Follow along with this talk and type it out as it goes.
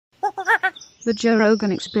The Joe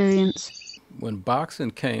Rogan Experience. When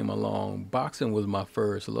boxing came along, boxing was my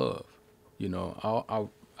first love. You know,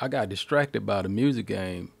 I got distracted by the music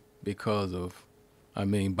game because of, I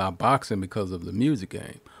mean, by boxing because of the music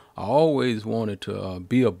game. I always wanted to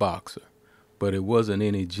be a boxer, but it wasn't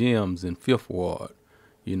any gyms in Fifth Ward.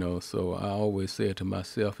 You know, so I always said to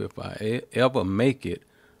myself, if I ever make it,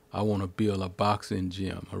 I want to build a boxing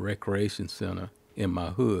gym, a recreation center in my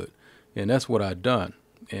hood, and that's what I done.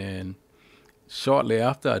 And shortly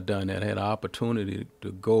after I done that, I had an opportunity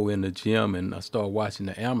to go in the gym and I started watching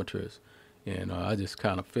the amateurs, and I just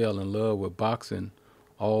kind of fell in love with boxing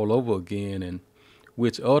all over again, and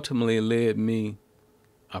which ultimately led me.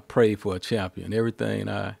 I prayed for a champion. Everything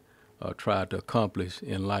I tried to accomplish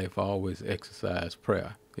in life, I always exercised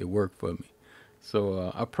prayer. It worked for me.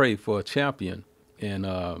 So I prayed for a champion, and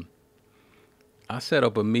I set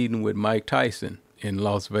up a meeting with Mike Tyson in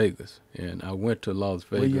Las Vegas, and I went to Las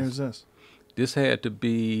What year Vegas. is this? This had to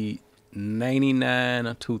be 99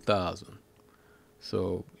 or 2000.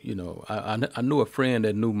 So, I knew a friend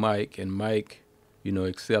that knew Mike, and Mike,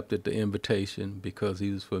 accepted the invitation because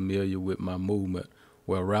he was familiar with my movement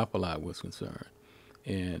where Rap-A-Lot was concerned.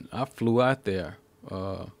 And I flew out there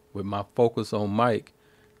with my focus on Mike,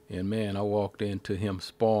 and man, I walked into him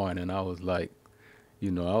sparring, and I was like, I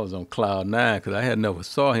was on cloud nine because I had never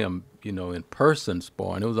saw him, in person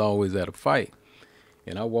sparring. It was always at a fight.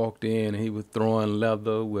 And I walked in, and he was throwing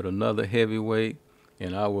leather with another heavyweight,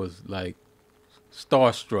 and I was like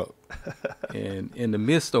starstruck. And in the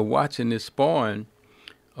midst of watching this sparring,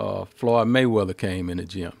 Floyd Mayweather came in the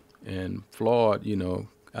gym, and Floyd,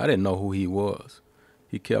 I didn't know who he was.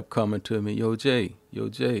 He kept coming to me, yo Jay,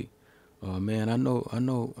 man, I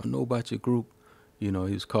know about your group. He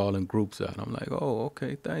was calling groups out. I'm like, oh,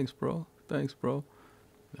 okay, thanks, bro.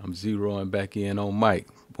 I'm zeroing back in on Mike.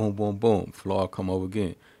 Boom, boom, boom. Floyd come over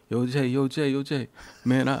again. Yo Jay,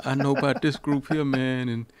 man, I know about this group here,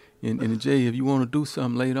 man, and Jay, if you want to do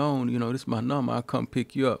something later on, this is my number. I'll come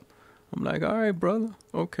pick you up. I'm like, all right, brother,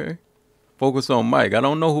 okay. Focus on Mike. I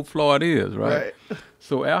don't know who Floyd is, right? Right.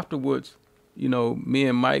 So afterwards, me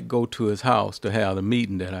and Mike go to his house to have the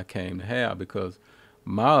meeting that I came to have because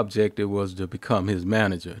my objective was to become his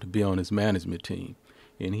manager, to be on his management team.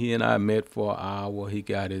 And he and I met for an hour. He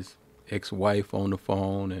got his ex-wife on the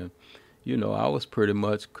phone, and I was pretty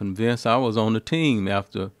much convinced I was on the team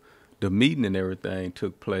after the meeting and everything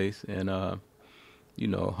took place. And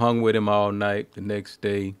hung with him all night. The next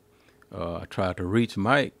day, I tried to reach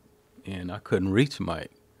Mike, and I couldn't reach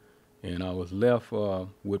Mike. And I was left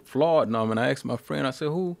with Floyd number. And I asked my friend, I said,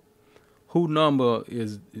 who number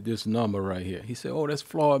is this number right here? He said, oh, that's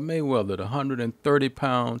Floyd Mayweather, the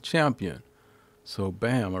 130-pound champion. So,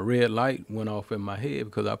 bam, a red light went off in my head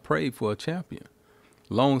because I prayed for a champion.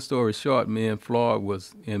 Long story short, me and Floyd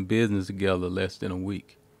was in business together less than a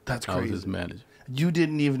week. That's I was crazy. his manager. You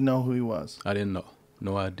didn't even know who he was. I didn't know.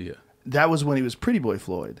 No idea. That was when he was Pretty Boy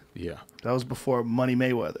Floyd. Yeah, That was before Money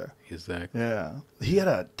Mayweather. exactly. Yeah. He had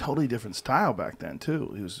a totally different style back then,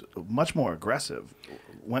 too. He was much more aggressive.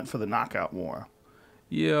 Went for the knockout more.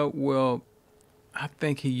 Yeah, well, I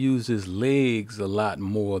think he used his legs a lot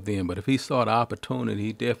more then, but if he saw the opportunity,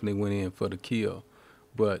 he definitely went in for the kill.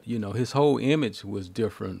 But, his whole image was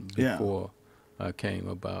different Yeah. before I came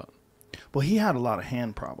about. Well, he had a lot of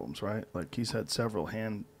hand problems, right? Like he's had several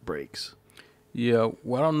hand breaks. Yeah,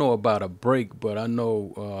 well, I don't know about a break, but I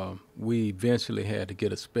know we eventually had to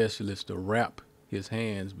get a specialist to wrap his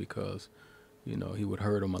hands because, he would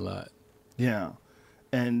hurt him a lot. Yeah.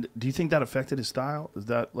 And do you think that affected his style? Is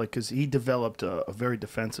that like, because he developed a very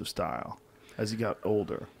defensive style as he got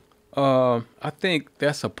older? I think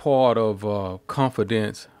that's a part of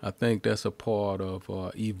confidence. I think that's a part of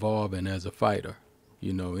evolving as a fighter.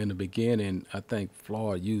 In the beginning, I think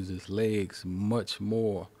Floyd used his legs much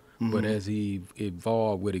more, but as he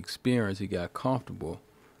evolved with experience, he got comfortable,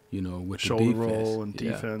 with the Shoulder defense. roll and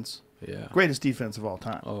Yeah, defense. yeah. Greatest defense of all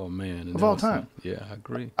time. Oh man, Of all time. Yeah, I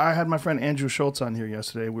agree. I had my friend Andrew Schultz on here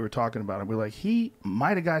yesterday. We were talking about it. We are like, he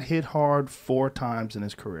might have got hit hard 4 times in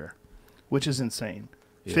his career, which is insane.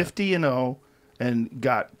 Yeah. 50-0 and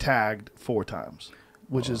got tagged 4 times,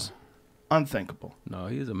 which is unthinkable. No,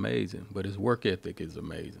 he's amazing, but his work ethic is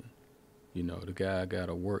amazing. The guy got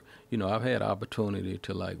to work. I've had opportunity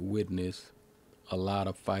to like witness a lot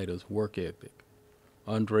of fighters' work ethic.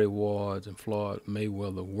 Andre Ward's and Floyd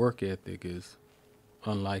Mayweather work ethic is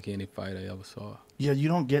unlike any fight I ever saw. Yeah, you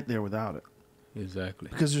don't get there without it. Exactly.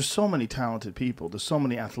 Because there's so many talented people. There's so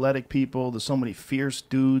many athletic people. There's so many fierce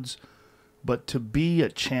dudes. But to be a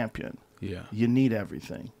champion, Yeah. you need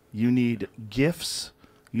everything. You need gifts.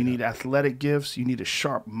 You need athletic gifts. You need a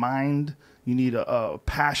sharp mind. You need a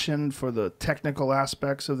passion for the technical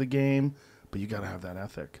aspects of the game. But you got to have that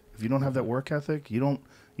ethic. If you don't have that work ethic, you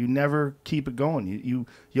never keep it going. You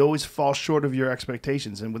always fall short of your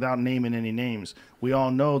expectations. And without naming any names, we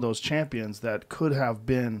all know those champions that could have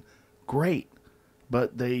been great,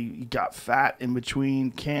 but they got fat in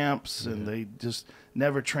between camps, and they just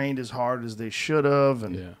never trained as hard as they should have.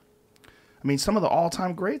 And I mean, some of the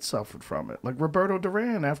all-time greats suffered from it, like Roberto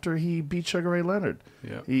Duran after he beat Sugar Ray Leonard.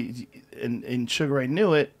 And Sugar Ray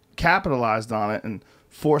knew it, capitalized on it, and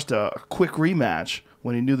forced a quick rematch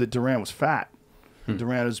when he knew that Duran was fat.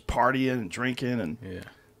 Duran was partying and drinking, and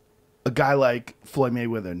a guy like Floyd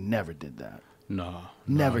Mayweather never did that.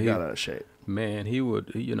 Never got out of shape. Man, he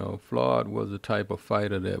would, Floyd was the type of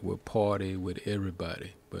fighter that would party with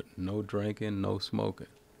everybody, but no drinking, no smoking.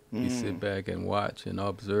 He'd sit back and watch and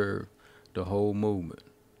observe the whole movement.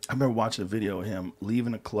 I remember watching a video of him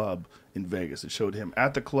leaving a club in Vegas. It showed him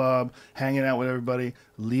at the club, hanging out with everybody,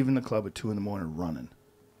 leaving the club at 2 a.m. running.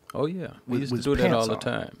 Oh, yeah. We used to do that all the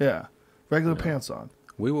time. Yeah. Regular pants on.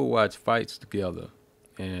 We would watch fights together,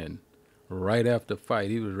 and right after the fight,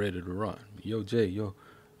 he was ready to run. Yo, Jay,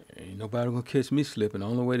 ain't nobody going to catch me slipping. The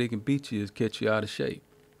only way they can beat you is catch you out of shape.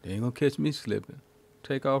 They ain't going to catch me slipping.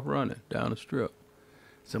 Take off running down the strip.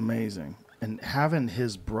 It's amazing. And having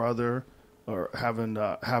his brother, or having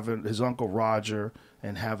his Uncle Roger,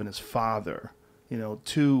 and having his father,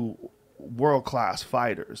 two world-class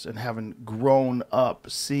fighters, and having grown up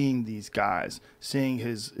seeing these guys, seeing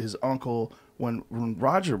his uncle, when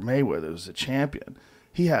Roger Mayweather was a champion,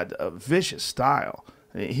 he had a vicious style.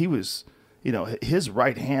 He was, his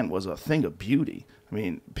right hand was a thing of beauty. I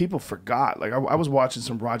mean, people forgot. Like, I was watching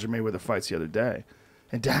some Roger Mayweather fights the other day,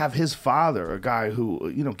 and to have his father, a guy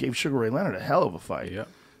who, gave Sugar Ray Leonard a hell of a fight. Yeah.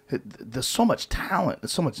 There's so much talent,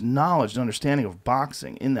 there's so much knowledge and understanding of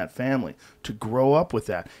boxing in that family, to grow up with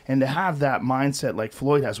that and to have that mindset like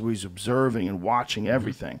Floyd has, where he's observing and watching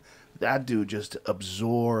everything. That dude just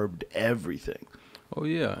absorbed everything. Oh,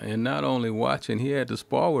 yeah. And not only watching, he had to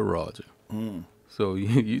spar with Roger. So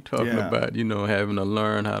you talking about, having to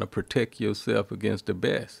learn how to protect yourself against the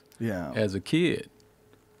best as a kid.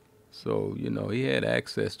 So, he had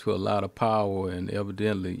access to a lot of power, and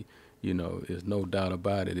evidently, there's no doubt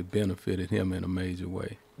about it, it benefited him in a major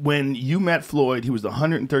way. When you met Floyd, he was the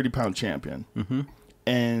 130-pound champion.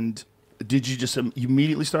 And did you just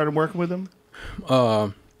immediately started working with him?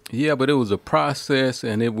 Yeah, but it was a process,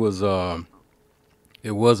 and it wasn't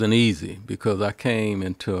easy, because I came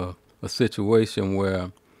into a situation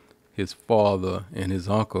where his father and his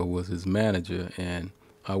uncle was his manager, and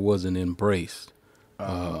I wasn't embraced,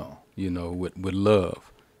 with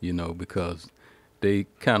love, because they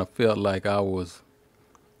kind of felt like I was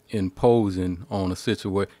imposing on a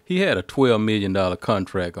situation. He had a $12 million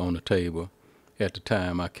contract on the table at the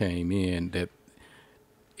time I came in that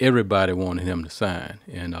everybody wanted him to sign.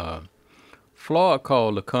 And Floyd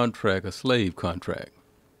called the contract a slave contract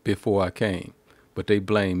before I came, but they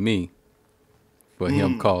blamed me for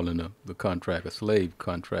him calling the contract a slave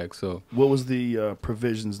contract. So what was the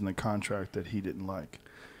provisions in the contract that he didn't like?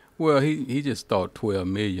 Well, he just thought $12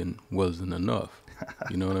 million wasn't enough.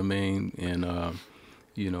 You know what I mean? And,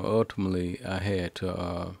 ultimately I had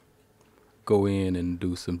to go in and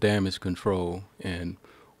do some damage control. And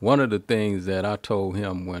one of the things that I told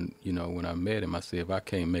him when I met him, I said, if I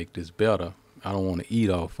can't make this better, I don't want to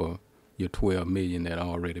eat off of your $12 million that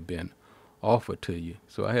already been offered to you.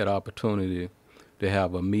 So I had opportunity to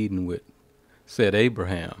have a meeting with Seth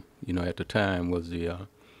Abraham, at the time was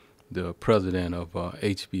the president of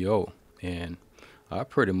HBO. And I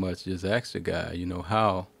pretty much just asked the guy,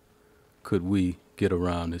 how could we get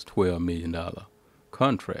around this $12 million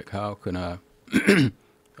contract? How can I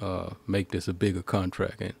make this a bigger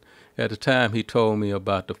contract? And at the time, he told me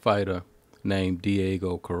about the fighter named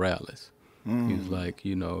Diego Corrales. He was like,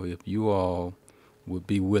 if you all would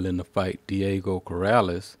be willing to fight Diego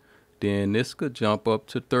Corrales, then this could jump up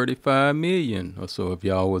to $35 million or so if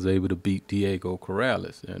y'all was able to beat Diego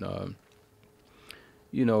Corrales. And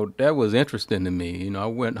that was interesting to me. I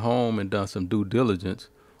went home and done some due diligence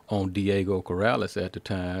on Diego Corrales at the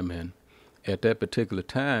time, and at that particular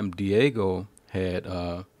time, Diego had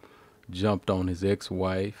jumped on his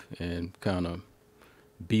ex-wife and kind of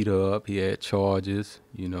beat her up. He had charges,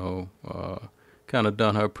 kind of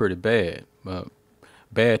done her pretty bad,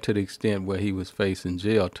 bad to the extent where he was facing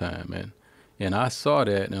jail time. And I saw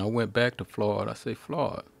that, and I went back to Floyd. I said,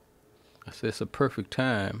 Floyd, it's a perfect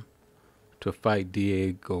time to fight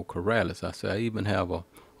Diego Corrales. I said, I even have a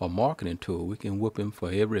marketing tool. We can whoop him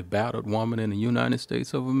for every battered woman in the United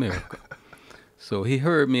States of America. So he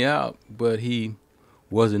heard me out, but he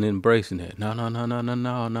wasn't embracing that.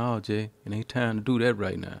 No, Jay. It ain't time to do that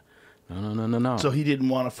right now. No. So he didn't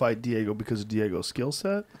want to fight Diego because of Diego's skill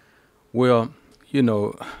set? Well, you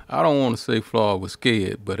know, I don't want to say Floyd was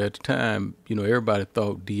scared, but at the time, you know, everybody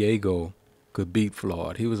thought Diego could beat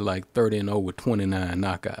Floyd. He was like 30-0 with 29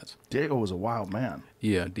 knockouts. Diego was a wild man.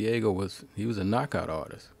 Yeah, he was a knockout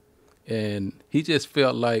artist. And he just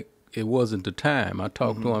felt like it wasn't the time. I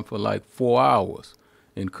talked to him for like 4 hours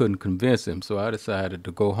and couldn't convince him. So I decided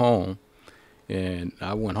to go home. And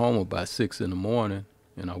I went home about 6 in the morning,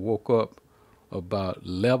 and I woke up about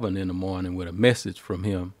 11 in the morning with a message from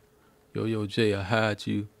him. Yo, Jay, I hired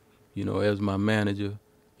you, you know, as my manager,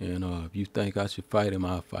 and if you think I should fight him,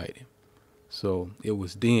 I'll fight him. So it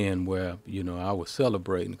was then where, you know, I was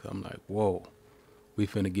celebrating. I'm like, whoa, we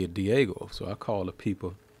finna get Diego. So I called the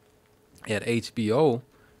people at HBO,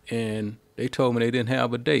 and they told me they didn't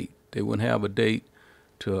have a date. They wouldn't have a date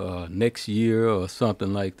to next year or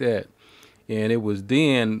something like that. And it was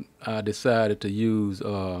then I decided to use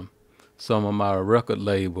some of my record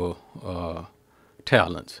label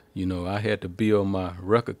talents. You know, I had to build my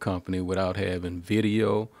record company without having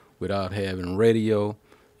video, without having radio,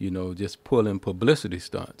 you know, just pulling publicity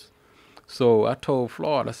stunts. So I told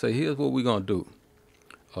Floyd, I said, here's what we're going to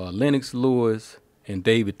do. Lennox Lewis and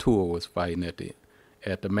David Tour was fighting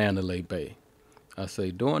at the Mandalay Bay. I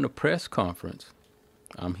say, during the press conference,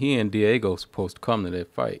 I'm hearing Diego's supposed to come to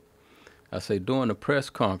that fight. I say, during the press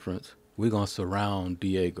conference, we're going to surround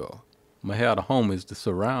Diego. I'm going to have the homies to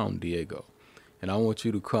surround Diego. And I want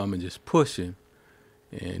you to come and just push him,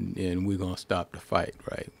 and we're going to stop the fight,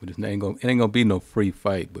 right? It ain't going to be no free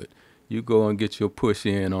fight, but you go and get your push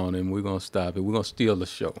in on him. We're going to stop it. We're going to steal the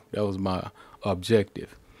show. That was my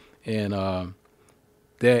objective. And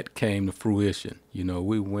that came to fruition. You know,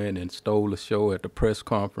 we went and stole the show at the press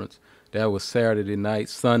conference. That was Saturday night.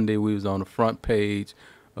 Sunday, we was on the front page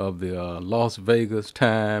of the Las Vegas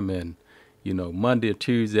Time. And, you know, Monday or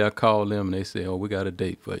Tuesday, I called them, and they said, oh, we got a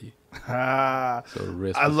date for you. So the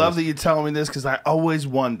rest I love that you're telling me this, because I always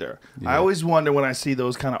wonder. Yeah. I always wonder when I see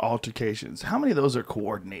those kind of altercations, how many of those are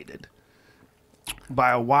coordinated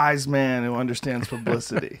by a wise man who understands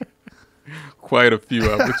publicity? Quite a few,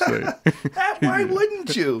 I would say. Why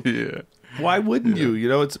wouldn't you? Yeah. Why wouldn't you? You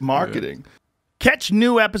know, it's marketing. Yeah. Catch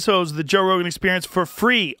new episodes of The Joe Rogan Experience for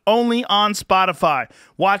free, only on Spotify.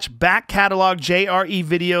 Watch back catalog JRE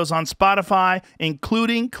videos on Spotify,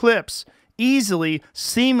 including clips. Easily,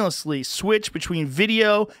 seamlessly switch between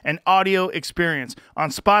video and audio experience. On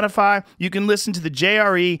Spotify, you can listen to the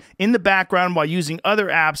JRE in the background while using other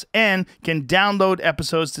apps and can download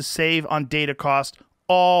episodes to save on data cost,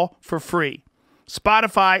 all for free.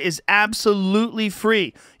 Spotify is absolutely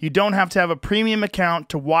free. You don't have to have a premium account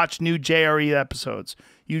to watch new JRE episodes.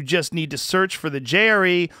 You just need to search for the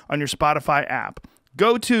JRE on your Spotify app.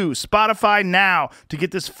 Go to Spotify now to get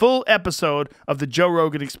this full episode of The Joe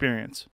Rogan Experience.